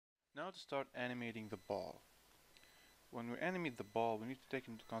Now to start animating the ball. When we animate the ball, we need to take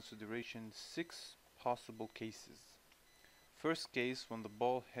into consideration 6 possible cases. First case, when the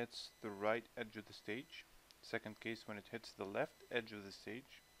ball hits the right edge of the stage. Second case, when it hits the left edge of the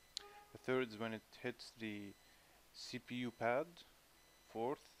stage. The third is when it hits the CPU pad.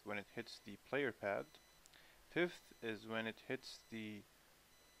 Fourth, when it hits the player pad. Fifth is when it hits the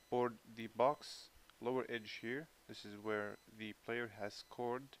box lower edge here. This is where the player has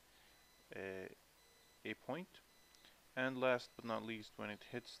scored a point. And last but not least, when it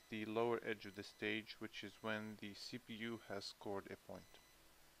hits the lower edge of the stage, which is when the CPU has scored a point.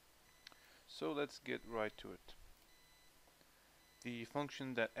 So let's get right to it. The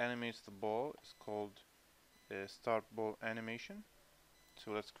function that animates the ball is called start ball animation.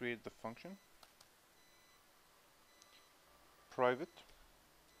 So let's create the function. Private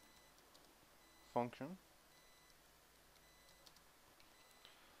function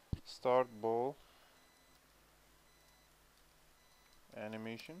start ball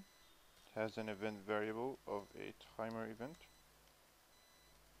animation. It has an event variable of a timer event,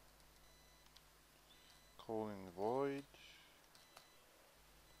 colon void.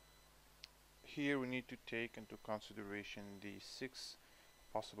 Here we need to take into consideration the 6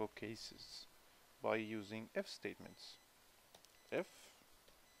 possible cases by using if statements. If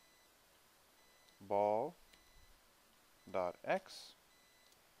ball dot x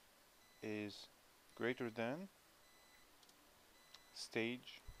is greater than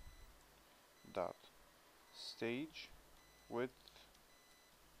stage dot stage width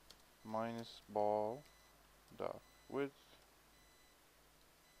minus ball dot width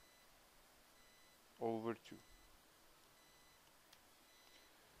over 2.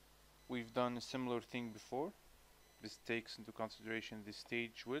 We've done a similar thing before. This takes into consideration the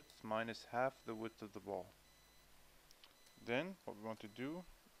stage width minus half the width of the ball. Then what we want to do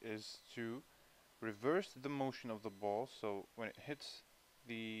is to reverse the motion of the ball. So when it hits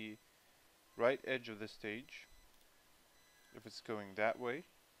the right edge of the stage, if it's going that way,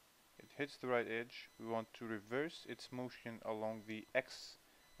 it hits the right edge, we want to reverse its motion along the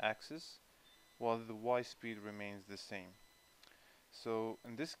x-axis while the y speed remains the same. So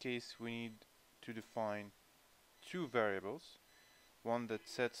in this case we need to define 2 variables, one that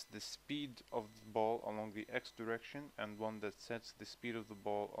sets the speed of the ball along the x direction and one that sets the speed of the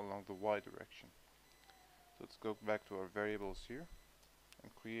ball along the y direction. So let's go back to our variables here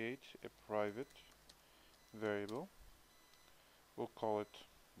and create a private variable. We'll call it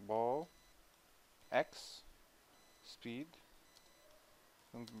ball x speed,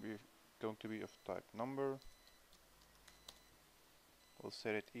 going to be of type number. We'll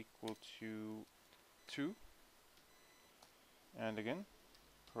set it equal to 2, and again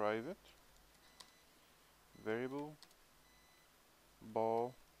private variable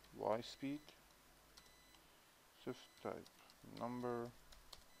ball y speed of type number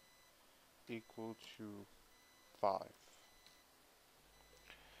equal to 5.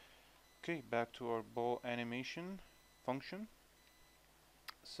 Okay, back to our ball animation function.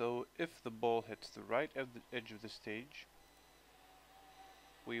 So if the ball hits the right edge of the stage,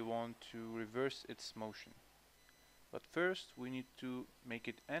 we want to reverse its motion. But first we need to make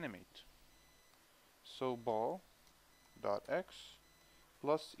it animate. So ball dot x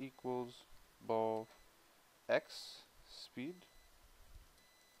plus equals ball x speed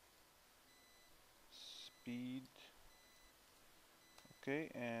okay,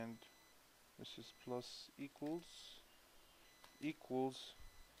 and this is plus equals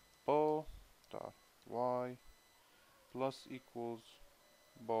ball dot y plus equals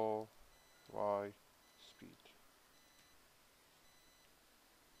ball y speed.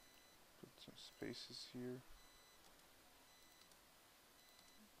 Put some spaces here.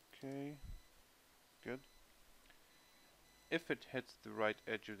 Okay, good. If it hits the right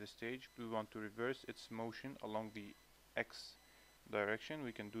edge of the stage, we want to reverse its motion along the x direction.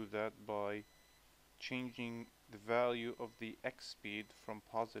 We can do that by changing the value of the x speed from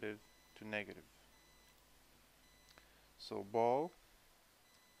positive to negative. So ball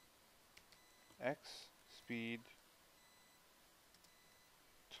x speed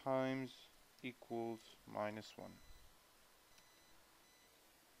times equals minus 1.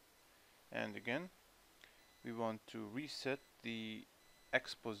 And again, we want to reset the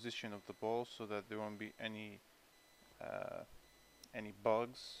x position of the ball so that there won't be any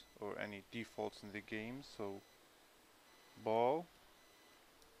bugs or any defaults in the game. So ball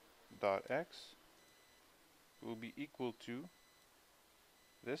dot x will be equal to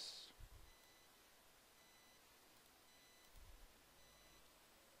this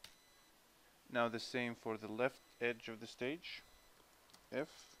Now the same for the left edge of the stage. If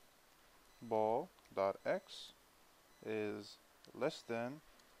ball dot x is less than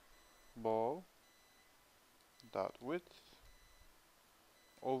ball dot width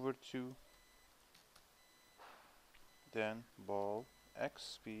over 2, then ball x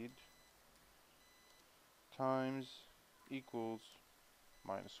speed times equals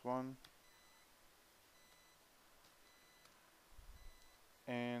 -1,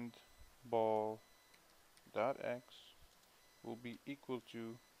 and ball dot x will be equal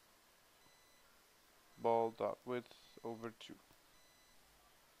to ball dot width over 2.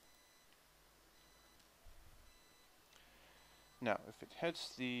 Now, if it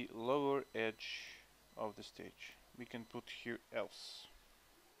hits the lower edge of the stage, we can put here else,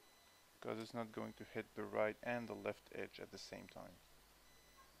 because it's not going to hit the right and the left edge at the same time.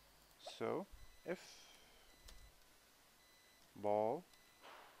 So, if ball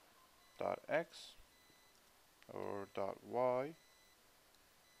dot x or dot y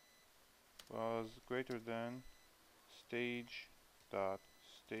was greater than stage dot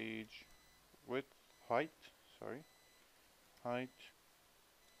stage width height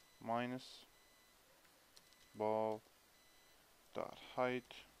minus ball dot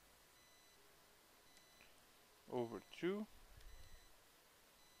height over 2,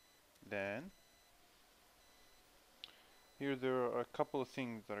 then here there are a couple of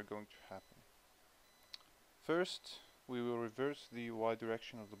things that are going to happen. First, we will reverse the y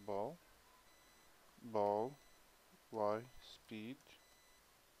direction of the ball y speed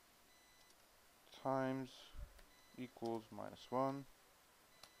times equals -1.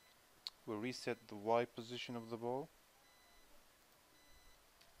 We'll reset the y position of the ball.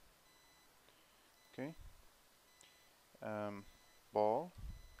 Okay. Ball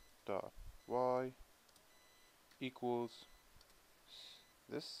dot y equals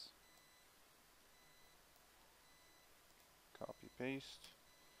this. Copy paste,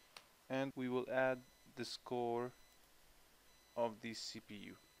 and we will add the score of the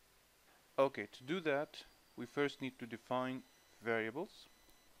CPU. Okay, to do that, we first need to define variables.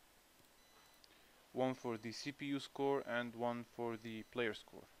 One for the CPU score and one for the player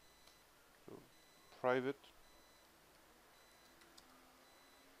score. So, private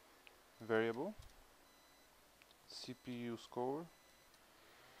variable CPU score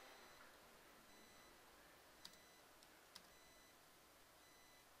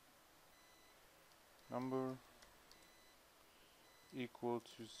number equal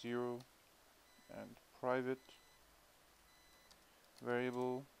to 0, and private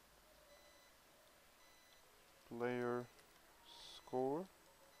variable player score,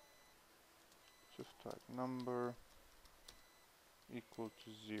 just type number equal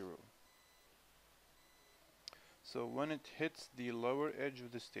to 0. So when it hits the lower edge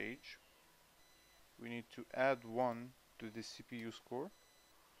of the stage, we need to add 1 to the CPU score.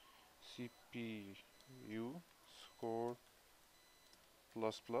 CPU score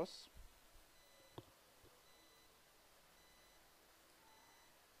 ++,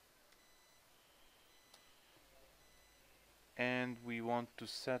 and we want to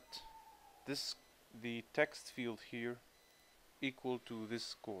set the text field here equal to this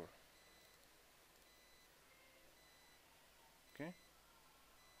score. Okay.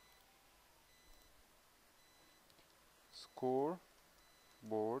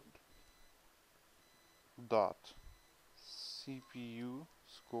 Scoreboard dot CPU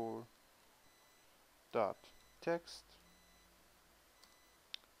score dot text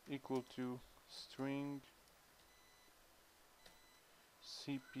equal to string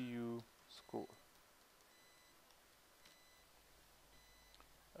CPU score.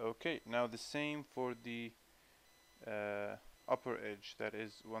 Okay, now the same for the upper edge, that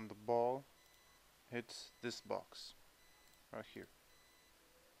is when the ball hits this box right here,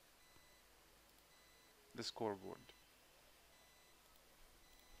 the scoreboard.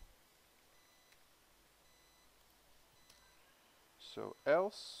 So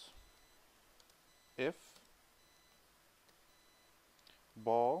else if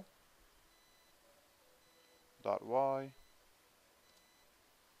ball dot y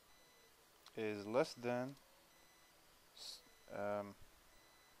is less than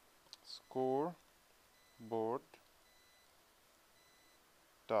scoreboard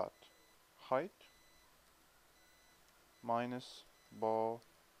dot height minus ball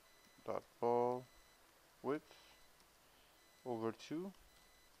dot ball width over 2,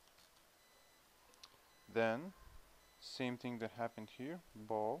 then same thing that happened here,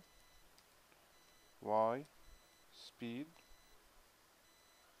 ball y speed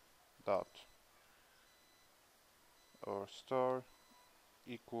dot or star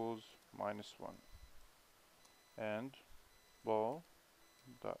equals -1, and ball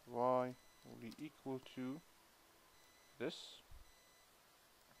dot y will be equal to this.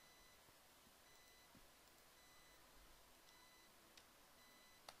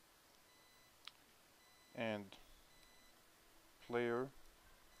 And player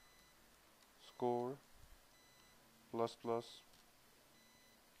score plus plus,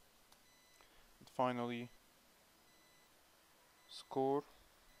 and finally scoreboard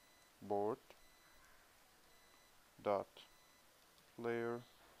dot player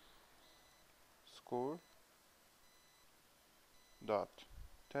score dot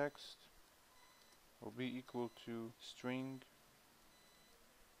text will be equal to string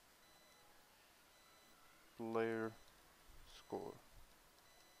player score.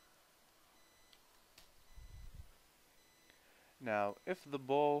 Now, if the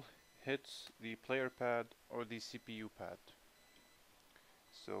ball hits the player pad or the CPU pad,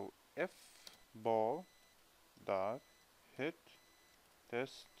 so if ball dot hit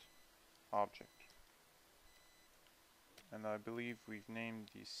test object, and I believe we've named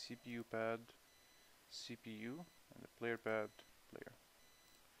the CPU pad CPU and the player pad player.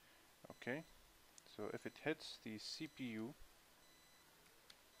 Okay, so if it hits the CPU,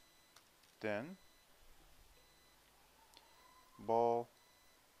 then ball,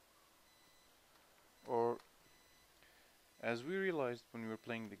 or as we realized when we were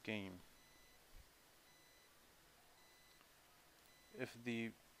playing the game, if the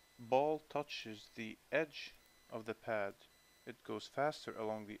ball touches the edge of the pad, it goes faster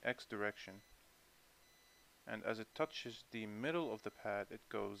along the X direction, and as it touches the middle of the pad, it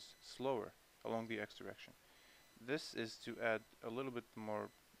goes slower along the X direction. This is to add a little bit more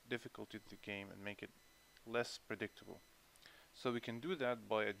difficulty to the game and make it less predictable. So we can do that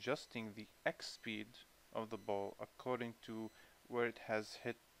by adjusting the X speed of the ball according to where it has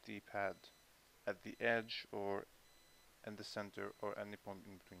hit the pad, at the edge or in the center or any point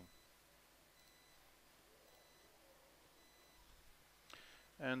in between.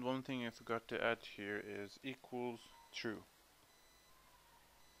 And one thing I forgot to add here is equals true.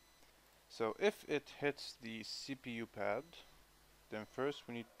 So if it hits the CPU pad, then first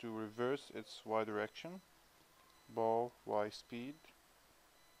we need to reverse its Y direction, ball Y speed,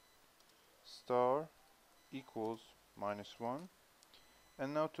 star equals -1,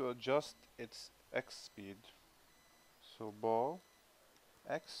 and now to adjust its X speed, so ball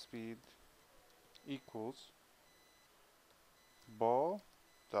X speed equals ball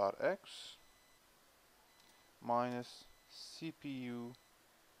dot X minus CPU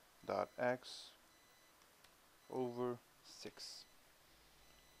dot X over 6.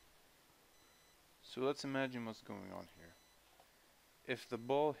 So let's imagine what's going on here. If the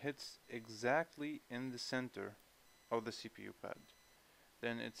ball hits exactly in the center of the CPU pad,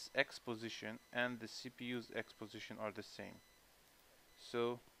 then its X position and the CPU's X position are the same.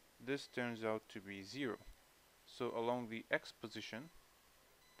 So this turns out to be 0. So along the X position,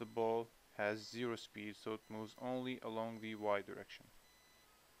 the ball has 0 speed, so it moves only along the Y direction.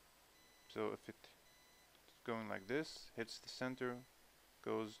 So if it's going like this, hits the center,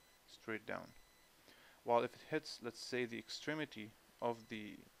 goes straight down. While if it hits, let's say, the extremity of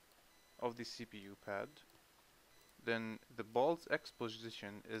the CPU pad, then the ball's X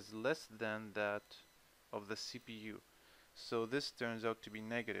position is less than that of the CPU. So this turns out to be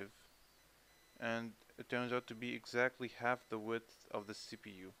negative, and it turns out to be exactly half the width of the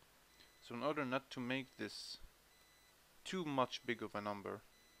CPU. So in order not to make this too much big of a number,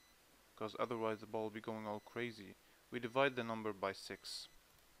 because otherwise the ball will be going all crazy, we divide the number by 6.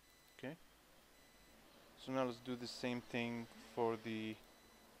 Okay? So now let's do the same thing for the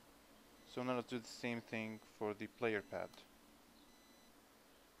player pad.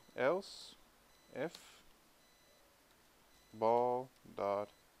 Else if ball dot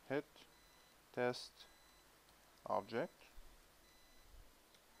hit test object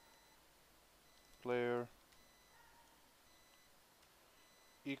player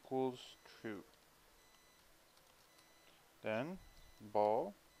equals true, then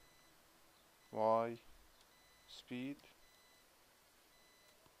ball Y speed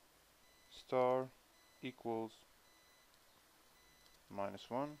star equals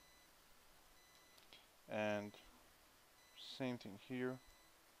 -1, and same thing here,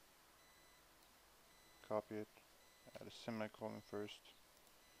 copy it, add a semicolon first,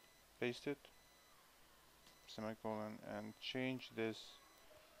 paste it, semicolon, and change this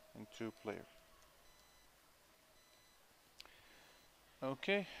into player.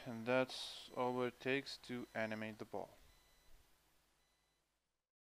 Okay, and that's all it takes to animate the ball.